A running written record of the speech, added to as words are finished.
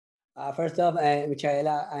First off,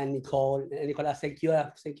 Michaela and Nicola, thank you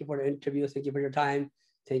for the interview. Thank you for your time.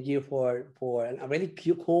 Thank you for a really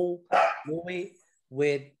cute, cool movie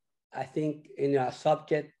with, I think, a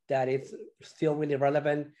subject that is still really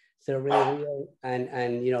relevant, still really real,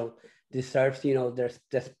 and deserves there's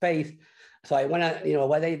the space. So I wanna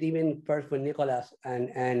what I did in first with Nicholas,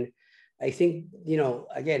 and I think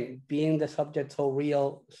again, being the subject so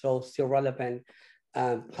real, so still relevant.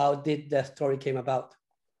 How did the story came about?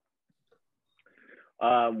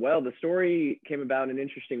 Well, the story came about in an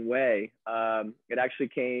interesting way. It actually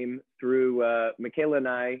came through Michaella and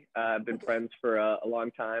I have been friends for a long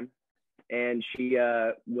time, and she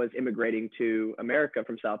was immigrating to America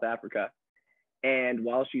from South Africa. And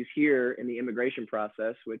while she's here in the immigration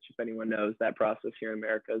process, which if anyone knows, that process here in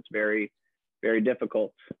America is very, very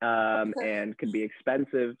difficult and could be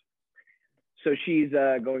expensive. So she's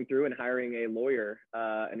going through and hiring a lawyer,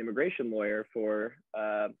 an immigration lawyer for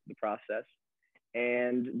the process.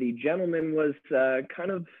 And the gentleman was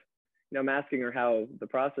kind of, I'm asking her how the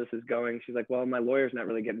process is going. She's like, well, my lawyer's not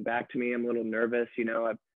really getting back to me. I'm a little nervous.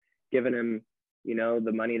 I've given him,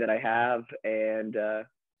 the money that I have, and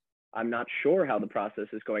I'm not sure how the process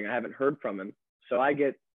is going. I haven't heard from him. So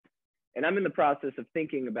and I'm in the process of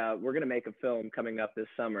thinking about, we're going to make a film coming up this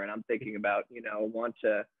summer. And I'm thinking about, want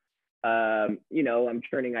to, I'm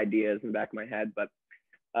churning ideas in the back of my head, but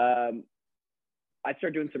I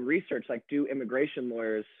started doing some research, like, do immigration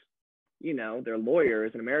lawyers, they're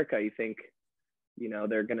lawyers in America. You think,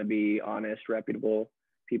 they're going to be honest, reputable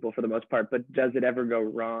people for the most part, but does it ever go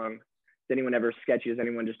wrong? Does anyone ever sketchy? Does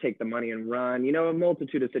anyone just take the money and run? A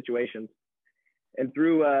multitude of situations. And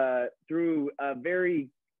through a very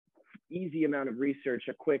easy amount of research,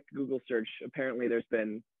 a quick Google search, apparently there's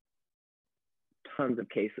been tons of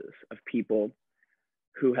cases of people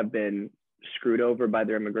who have been screwed over by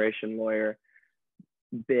their immigration lawyer,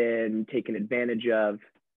 been taken advantage of,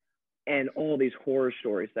 and all these horror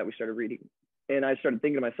stories that we started reading. And I started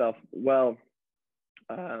thinking to myself, well,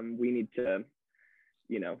 we need to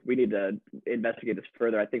investigate this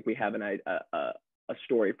further. I think we have a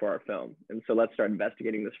story for our film. And so let's start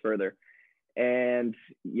investigating this further. And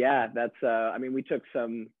yeah, that's, we took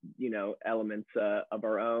some, elements of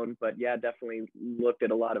our own, but yeah, definitely looked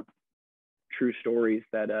at a lot of true stories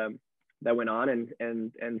that went on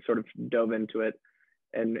and sort of dove into it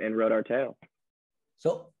and wrote our tale.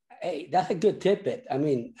 So, hey, that's a good tidbit.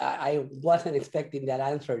 I wasn't expecting that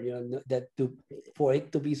answer, for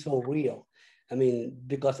it to be so real.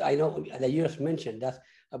 Because I know that you just mentioned, that's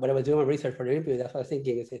when I was doing my research for the interview, that's what I was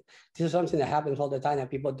thinking, this is something that happens all the time and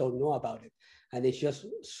people don't know about it. And it's just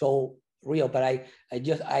so real. But I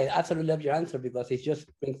absolutely love your answer, because it just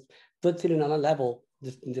puts it on another level,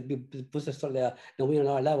 just puts the story there, on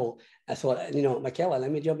another level. And so, Michaella, let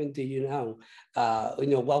me jump into you now.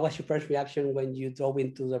 What was your first reaction when you dove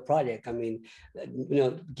into the project?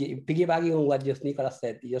 Piggybacking on what just Nicola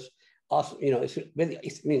said, just also, it's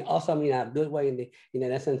really, awesome in a good way, in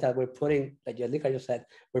an essence that we're putting, like Nicola just said,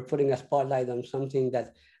 we're putting a spotlight on something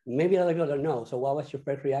that maybe other people don't know. So what was your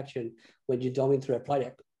first reaction when you dove into a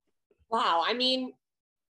project? Wow,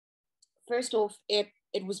 first off, it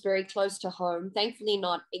was very close to home. Thankfully,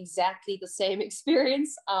 not exactly the same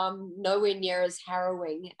experience. Nowhere near as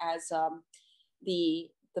harrowing as the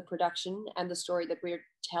production and the story that we're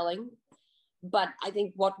telling. But I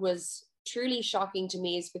think what was truly shocking to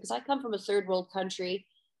me is because I come from a third world country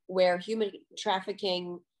where human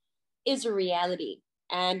trafficking is a reality.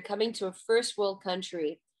 And coming to a first world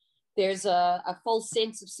country, there's a false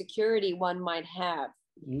sense of security one might have,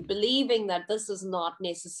 believing that this is not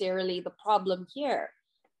necessarily the problem here.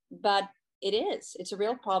 But it is. It's a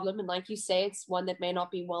real problem. And like you say, it's one that may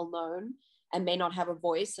not be well known and may not have a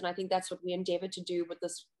voice. And I think that's what we endeavor to do with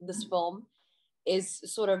this film, is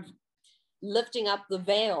sort of lifting up the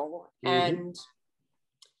veil and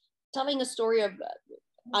telling a story of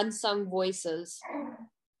unsung voices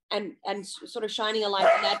and sort of shining a light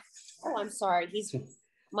on that. Oh, I'm sorry.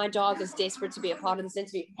 My dog is desperate to be a part of this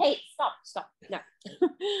interview. Hey, stop. No.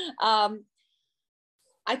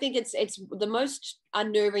 I think it's the most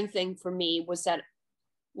unnerving thing for me was that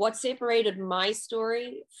what separated my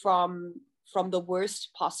story from the worst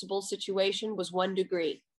possible situation was 1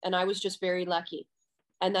 degree. And I was just very lucky.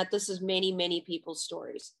 And that this is many, many people's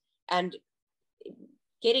stories. And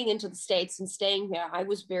getting into the States and staying here, I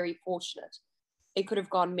was very fortunate. It could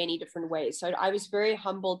have gone many different ways. So I was very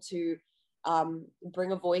humbled to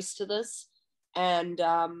bring a voice to this and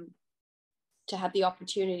to have the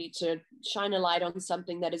opportunity to shine a light on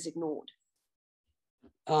something that is ignored.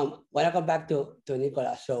 When I come back to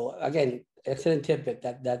Nicola, so again, excellent tidbit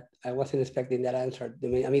that I wasn't expecting that answer.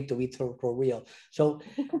 I mean to be so for real. So,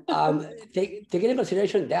 taking into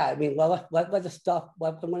consideration that, I mean, what was the stuff?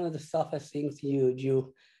 What one of the toughest things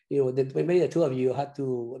that maybe the two of you had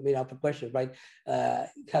to, I mean, up a question, right?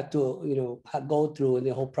 Had to, go through in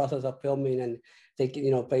the whole process of filming and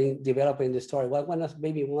developing the story. What one was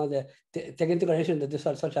maybe one of the take into consideration that this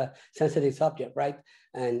was such a sensitive subject, right?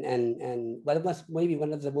 And what was maybe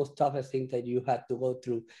one of the most toughest things that you had to go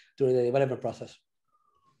through during the development process?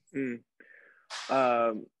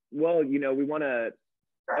 Well, we want to,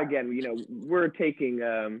 again, we're taking,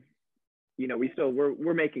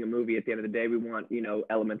 we're making a movie at the end of the day. We want,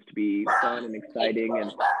 elements to be fun and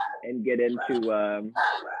exciting and get into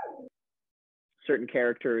certain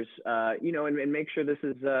characters, and make sure this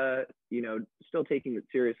is, still taking it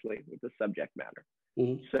seriously with the subject matter.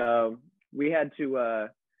 Mm-hmm. So we had to,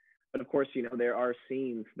 but of course, there are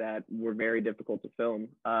scenes that were very difficult to film,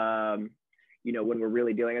 when we're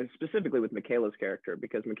really dealing, and specifically with Michaella's character,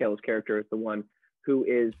 because Michaella's character is the one who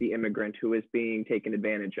is the immigrant who is being taken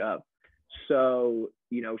advantage of. So,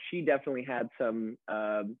 she definitely had some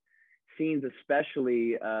scenes,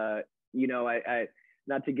 especially, I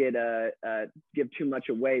not to give too much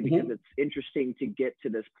away, because it's interesting to get to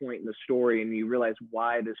this point in the story and you realize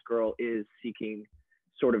why this girl is seeking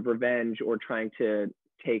sort of revenge or trying to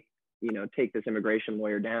take this immigration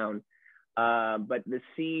lawyer down. But the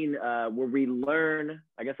scene where we learn,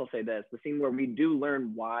 I guess I'll say this, the scene where we do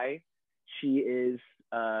learn why she is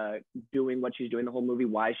doing what she's doing the whole movie,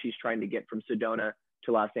 why she's trying to get from Sedona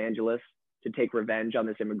to Los Angeles to take revenge on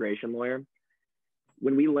this immigration lawyer.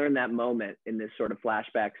 When we learn that moment in this sort of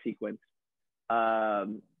flashback sequence, I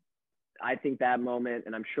think that moment,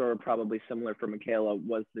 and I'm sure probably similar for Michaella,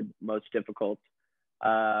 was the most difficult,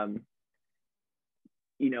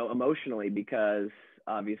 emotionally, because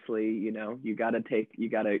obviously, you gotta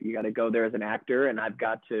go there as an actor, and I've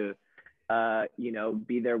got to,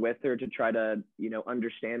 be there with her to try to,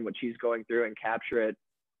 understand what she's going through and capture it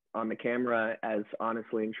on the camera as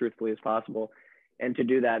honestly and truthfully as possible. And to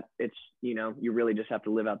do that, it's, you really just have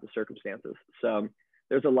to live out the circumstances. So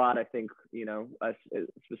there's a lot, I think,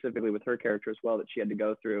 specifically with her character as well, that she had to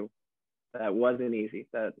go through that wasn't easy,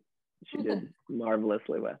 that she did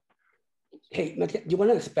marvelously with. Hey, do you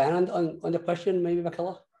want to expand on the question, maybe,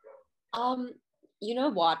 Michaella? You know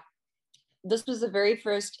what? This was the very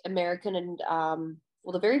first American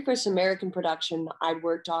the very first American production I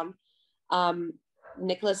worked on.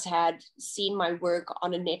 Nicholas had seen my work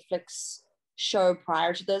on a Netflix show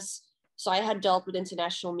prior to this. So I had dealt with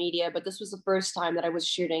international media, but this was the first time that I was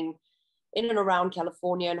shooting in and around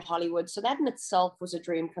California and Hollywood. So that in itself was a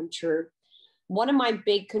dream come true. One of my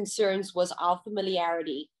big concerns was our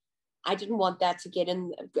familiarity. I didn't want that to get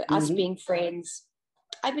in us being friends.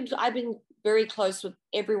 I've been very close with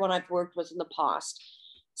everyone I've worked with in the past.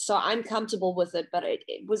 So I'm comfortable with it, but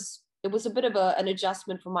it was a bit of an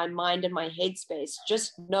adjustment for my mind and my headspace,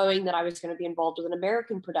 just knowing that I was going to be involved with an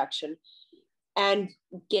American production and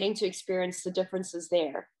getting to experience the differences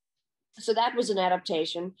there. So that was an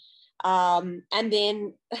adaptation. And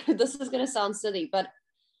then this is going to sound silly, but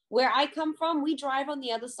where I come from, we drive on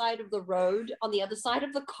the other side of the road, on the other side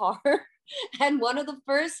of the car. And one of the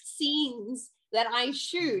first scenes that I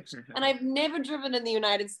shoot, and I've never driven in the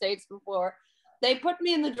United States before, they put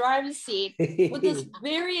me in the driver's seat with this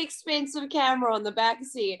very expensive camera on the back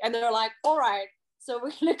seat. And they're like, all right, so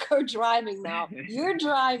we're going to go driving now. You're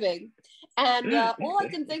driving. And all I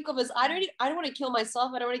can think of is, I don't want to kill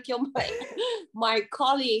myself. I don't want to kill my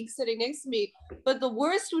colleague sitting next to me. But the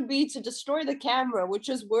worst would be to destroy the camera, which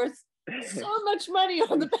is worth so much money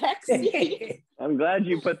on the back seat. I'm glad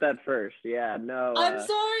you put that first. Yeah, no. I'm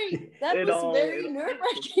sorry. That was very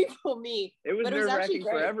nerve-wracking for me. It was nerve-wracking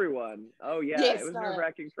for everyone. Oh, yeah. Yes, it was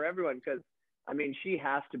nerve-wracking for everyone because, I mean, she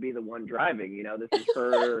has to be the one driving. This is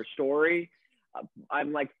her story.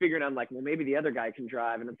 I'm like figuring, well, maybe the other guy can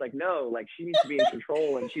drive. And it's like, no, she needs to be in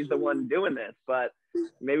control and she's the one doing this. But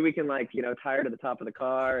maybe we can tie her to the top of the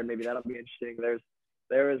car and maybe that'll be interesting.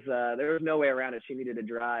 There was no way around it. She needed to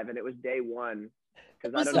drive, and it was day one.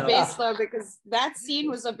 It was the best though, because that scene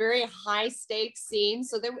was a very high stakes scene.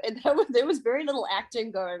 So there was very little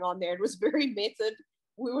acting going on there. It was very method.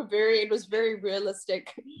 It was very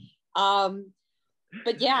realistic.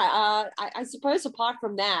 But yeah, I suppose apart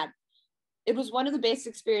from that, it was one of the best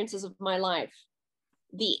experiences of my life.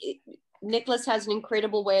 Nicholas has an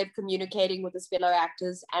incredible way of communicating with his fellow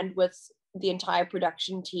actors and with the entire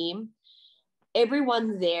production team.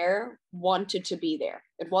 Everyone there wanted to be there.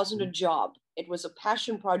 It wasn't a job. It was a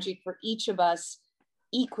passion project for each of us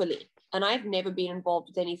equally. And I've never been involved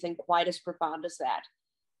with anything quite as profound as that.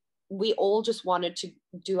 We all just wanted to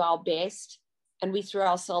do our best. and we threw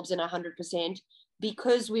ourselves in 100%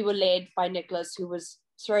 because we were led by Nicholas, who was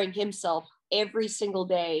throwing himself every single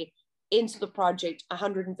day into the project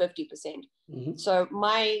 150%. Mm-hmm. So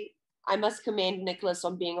I must commend Nicholas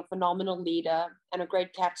on being a phenomenal leader and a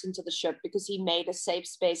great captain to the ship, because he made a safe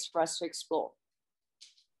space for us to explore.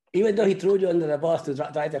 Even though he threw you under the bus to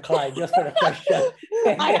drive the car just for the question.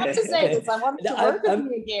 I have to say this. I wanted to work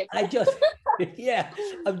with you again.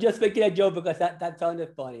 I'm just making a joke because that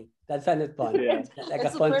sounded funny. That sounded funny. Yeah. Like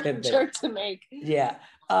it's a fun perfect joke to make. Yeah.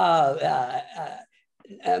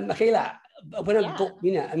 Michaella,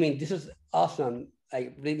 I mean, this is awesome.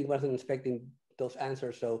 I really wasn't expecting those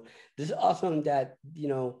answers. So this is awesome that,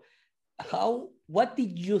 what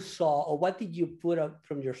did you saw or what did you put up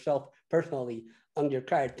from yourself personally on your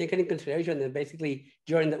card, taking in consideration that basically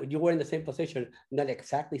you were in the same position, not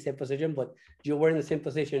exactly same position, but you were in the same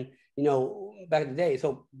position, back in the day.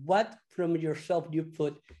 So what from yourself do you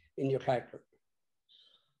put in your character?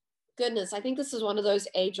 Goodness, I think this is one of those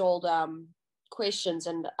age-old questions.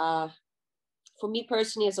 And for me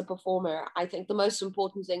personally, as a performer, I think the most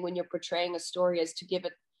important thing when you're portraying a story is to give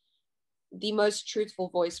it the most truthful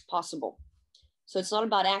voice possible. So it's not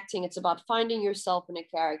about acting, it's about finding yourself in a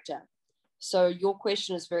character. So your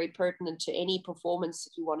question is very pertinent to any performance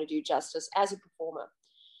that you want to do justice as a performer.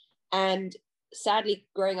 And sadly,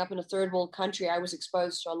 growing up in a third world country, I was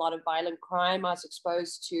exposed to a lot of violent crime. I was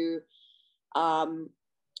exposed to a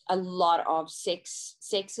lot of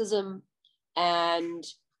sexism, and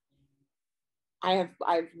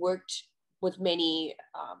I've worked with many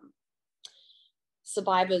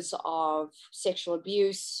survivors of sexual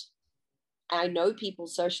abuse. I know people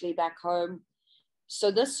socially back home. So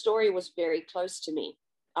this story was very close to me.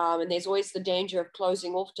 And there's always the danger of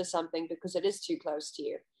closing off to something because it is too close to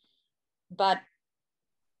you. But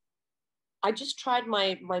I just tried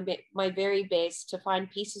my very best to find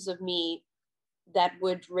pieces of me that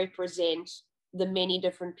would represent the many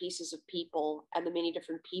different pieces of people and the many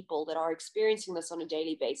different people that are experiencing this on a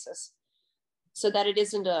daily basis, so that it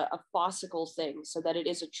isn't a farcical thing, so that it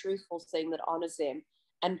is a truthful thing that honors them.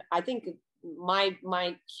 And I think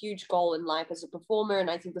my huge goal in life as a performer, and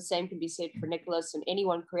I think the same can be said for Nicholas and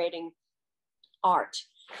anyone creating art,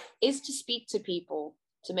 is to speak to people,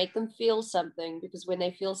 to make them feel something, because when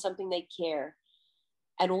they feel something, they care.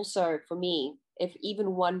 And also for me, if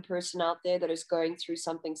even one person out there that is going through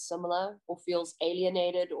something similar or feels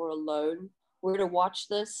alienated or alone were to watch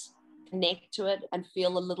this, connect to it, and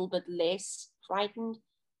feel a little bit less frightened,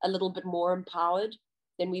 a little bit more empowered,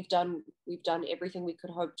 then we've done everything we could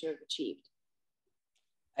hope to have achieved.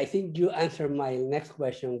 I think you answered my next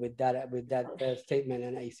question with that statement,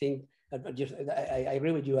 and I think I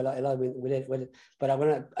agree with you a lot with it. But I'm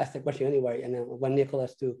gonna ask the question anyway, and I want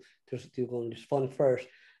Nicholas to respond first.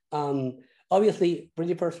 Obviously,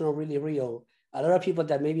 really personal, really real. A lot of people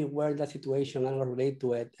that maybe were in that situation and relate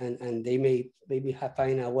to it, and they may maybe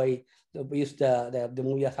find a way to use the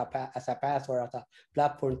movie as a path or as a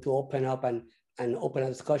platform to open up and open a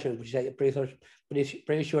discussion, which I'm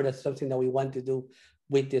pretty sure that's something that we want to do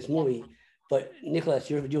with this movie. But Nicholas,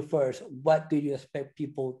 you first. What do you expect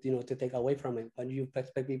people, to take away from it? What do you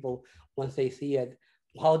expect people once they see it?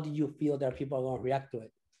 How do you feel that people are going to react to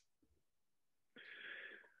it?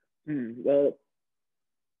 Well,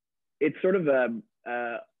 it's sort of a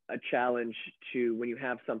challenge to when you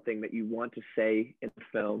have something that you want to say in the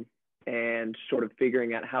film, and sort of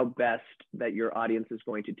figuring out how best that your audience is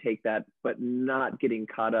going to take that, but not getting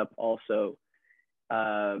caught up also,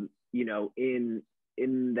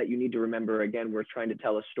 in that you need to remember, again, we're trying to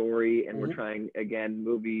tell a story, and we're trying, again,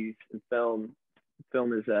 movies and film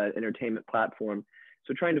is an entertainment platform.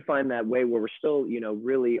 So trying to find that way where we're still,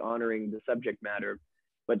 really honoring the subject matter,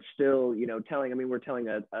 but still, we're telling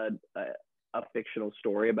a fictional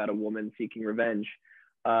story about a woman seeking revenge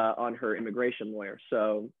on her immigration lawyer.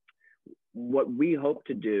 So what we hope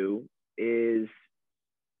to do is,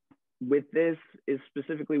 with this, is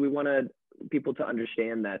specifically we want people to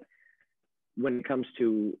understand that when it comes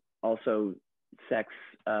to also sex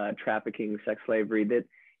trafficking, sex slavery, that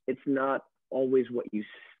it's not always what you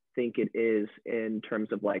think it is in terms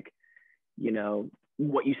of what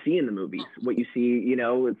you see in the movies, what you see,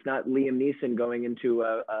 it's not Liam Neeson going into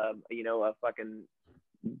a fucking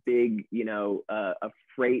big, a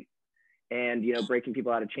freight and, breaking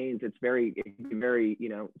people out of chains. It's very, very,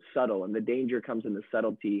 subtle, and the danger comes in the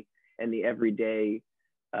subtlety and the everyday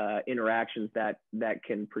interactions that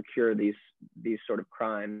can procure these sort of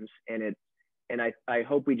crimes. And I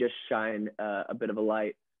hope we just shine a bit of a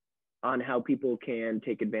light on how people can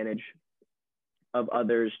take advantage of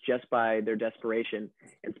others just by their desperation,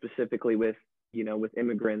 and specifically with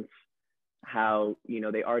immigrants, how,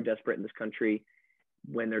 they are desperate in this country,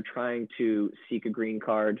 when they're trying to seek a green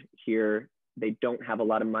card here, they don't have a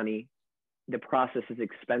lot of money. The process is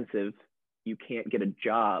expensive. You can't get a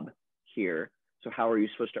job here. So how are you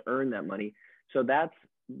supposed to earn that money? So that's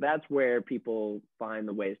where people find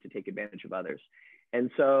the ways to take advantage of others. And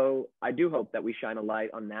so I do hope that we shine a light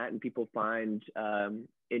on that and people find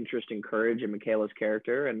interest and courage in Michaella's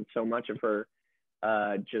character, and so much of her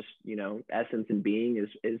just, you know, essence and being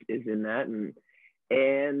is in that.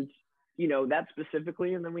 And you know, that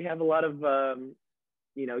specifically. And then we have a lot of,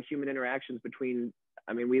 you know, human interactions between,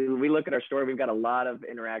 I mean, we look at our story, we've got a lot of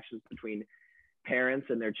interactions between parents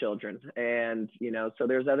and their children. And, you know, so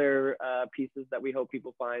there's other pieces that we hope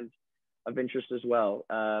people find of interest as well,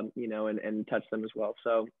 you know, and touch them as well.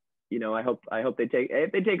 So, you know, I hope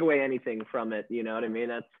if they take away anything from it, you know what I mean?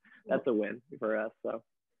 That's a win for us. So.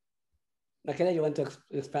 Michaella, you want to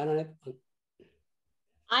expand on it?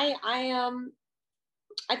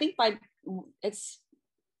 I think it's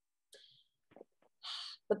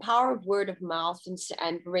the power of word of mouth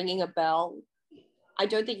and ringing a bell. I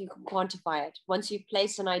don't think you can quantify it. Once you've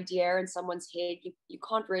placed an idea in someone's head, you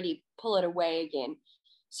can't really pull it away again.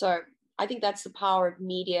 So I think that's the power of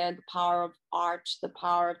media, the power of art, the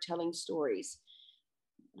power of telling stories.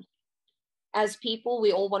 As people,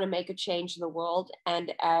 we all want to make a change in the world.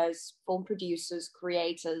 And as film producers,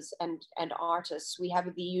 creators, and artists, we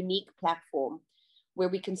have the unique platform where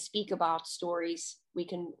we can speak about stories. We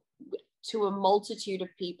can, to a multitude of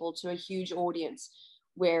people, to a huge audience,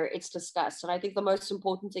 where it's discussed. And I think the most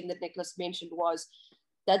important thing that Nicholas mentioned was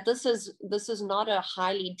that this is not a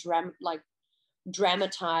highly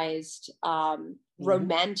dramatized,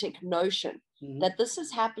 romantic notion, that this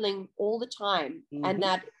is happening all the time, and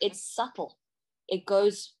that it's subtle. It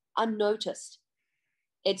goes unnoticed.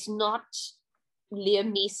 It's not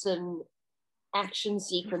Liam Neeson action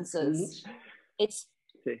sequences. It's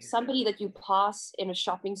somebody that you pass in a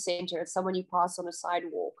shopping center. It's someone you pass on a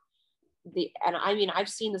sidewalk. And I mean, I've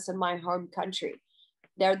seen this in my home country.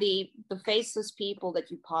 They're the faceless people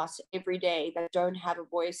that you pass every day that don't have a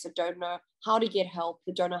voice, that don't know how to get help,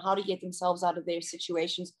 that don't know how to get themselves out of their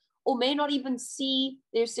situations, or may not even see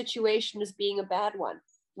their situation as being a bad one,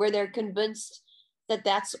 where they're convinced that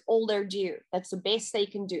that's all they're due. That's the best they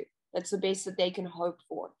can do. That's the best that they can hope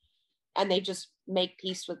for. And they just make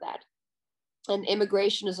peace with that. And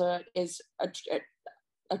immigration is a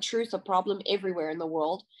truth, a problem everywhere in the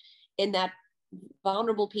world, in that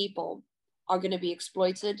vulnerable people are going to be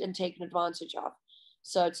exploited and taken advantage of.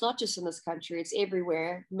 So it's not just in this country, it's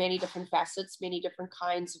everywhere, many different facets, many different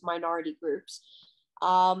kinds of minority groups.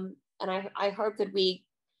 And I hope that we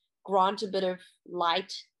grant a bit of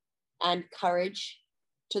light and courage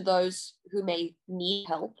to those who may need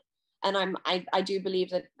help. And I do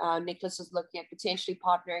believe that Nicholas is looking at potentially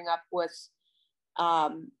partnering up with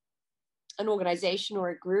an organization or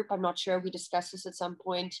a group. I'm not sure. We discussed this at some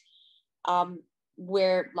point,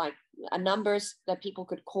 where like a numbers that people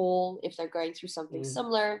could call if they're going through something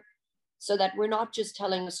similar, so that we're not just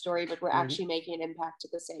telling a story, but we're actually making an impact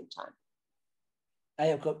at the same time.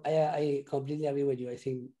 I completely agree with you. I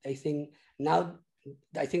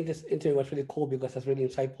think this interview was really cool because it's really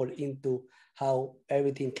insightful into how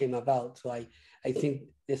everything came about. So I think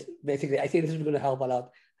this is going to help a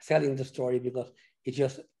lot selling the story, because it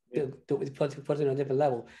just it puts it on a different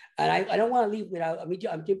level. And I don't want to leave without, I'm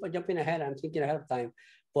jumping ahead, I'm thinking ahead of time,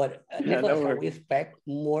 but Nicholas, can we expect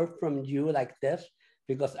more from you like this?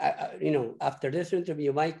 Because you know, after this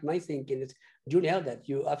interview, my thinking is you nailed it.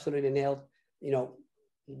 You absolutely nailed, in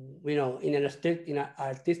an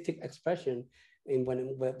artistic expression.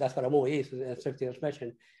 When that's what a movie is, an artistic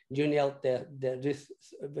expression. You nailed this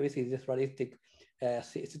realistic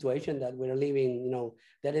situation that we're living.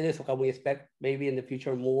 That it is. So can we expect maybe in the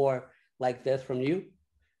future more like this from you?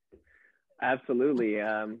 Absolutely.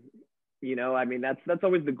 I mean, that's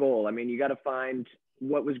always the goal. I mean, you got to find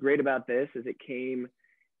what was great about this is it came,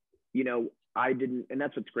 and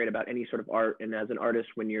that's what's great about any sort of art. And as an artist,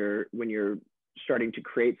 when you're starting to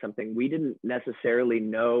create something, we didn't necessarily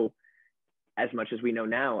know as much as we know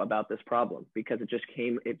now about this problem, because it just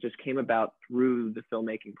came about through the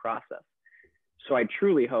filmmaking process. So I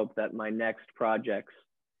truly hope that my next projects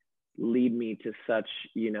lead me to such,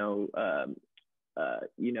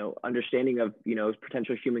 understanding of,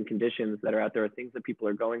 potential human conditions that are out there, things that people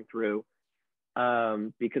are going through,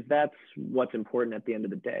 because that's what's important at the end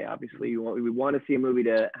of the day. Obviously, we want to see a movie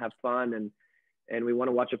to have fun, and we want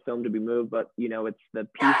to watch a film to be moved, but it's the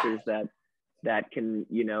pieces that can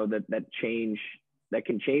change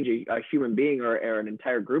a human being or an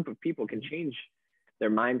entire group of people, can change their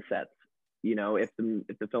mindsets. If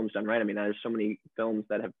the film's done right. I mean, there's so many films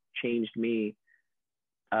that have changed me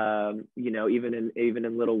you know, even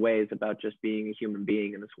in little ways about just being a human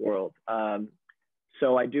being in this world.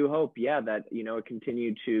 So I do hope, yeah, that, you know, it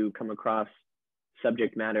continue to come across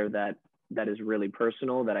subject matter that is really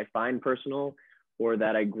personal, that I find personal, or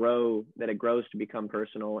that it grows to become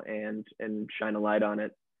personal and shine a light on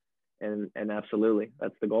it. And absolutely,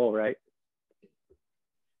 that's the goal, right?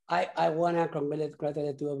 I want to congratulate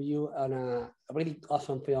the two of you on a really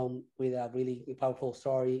awesome film with a really powerful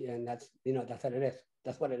story, and that's, you know, that's what it is.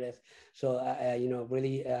 That's what it is. So you know,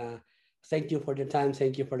 really, thank you for the time.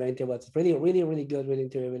 Thank you for the interview. It's really, really, really good, really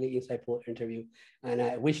interview, really insightful interview. And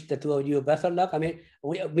I wish the two of you best of luck. I mean,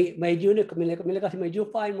 may you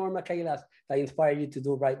find more Michaelas that inspire you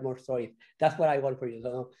to write more stories. That's what I want for you.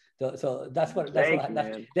 So let's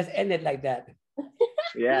end it like that.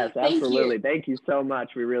 Yes, absolutely. Thank you so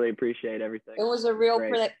much. We really appreciate everything. It was a real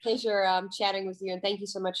pleasure chatting with you, and thank you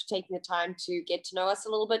so much for taking the time to get to know us a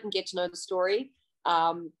little bit and get to know the story.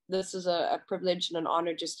 This is a privilege and an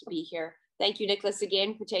honor just to be here. Thank you, Nicholas,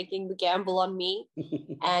 again for taking the gamble on me.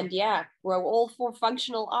 And yeah, we're all for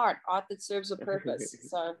functional art that serves a purpose.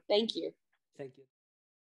 So thank you. Thank you.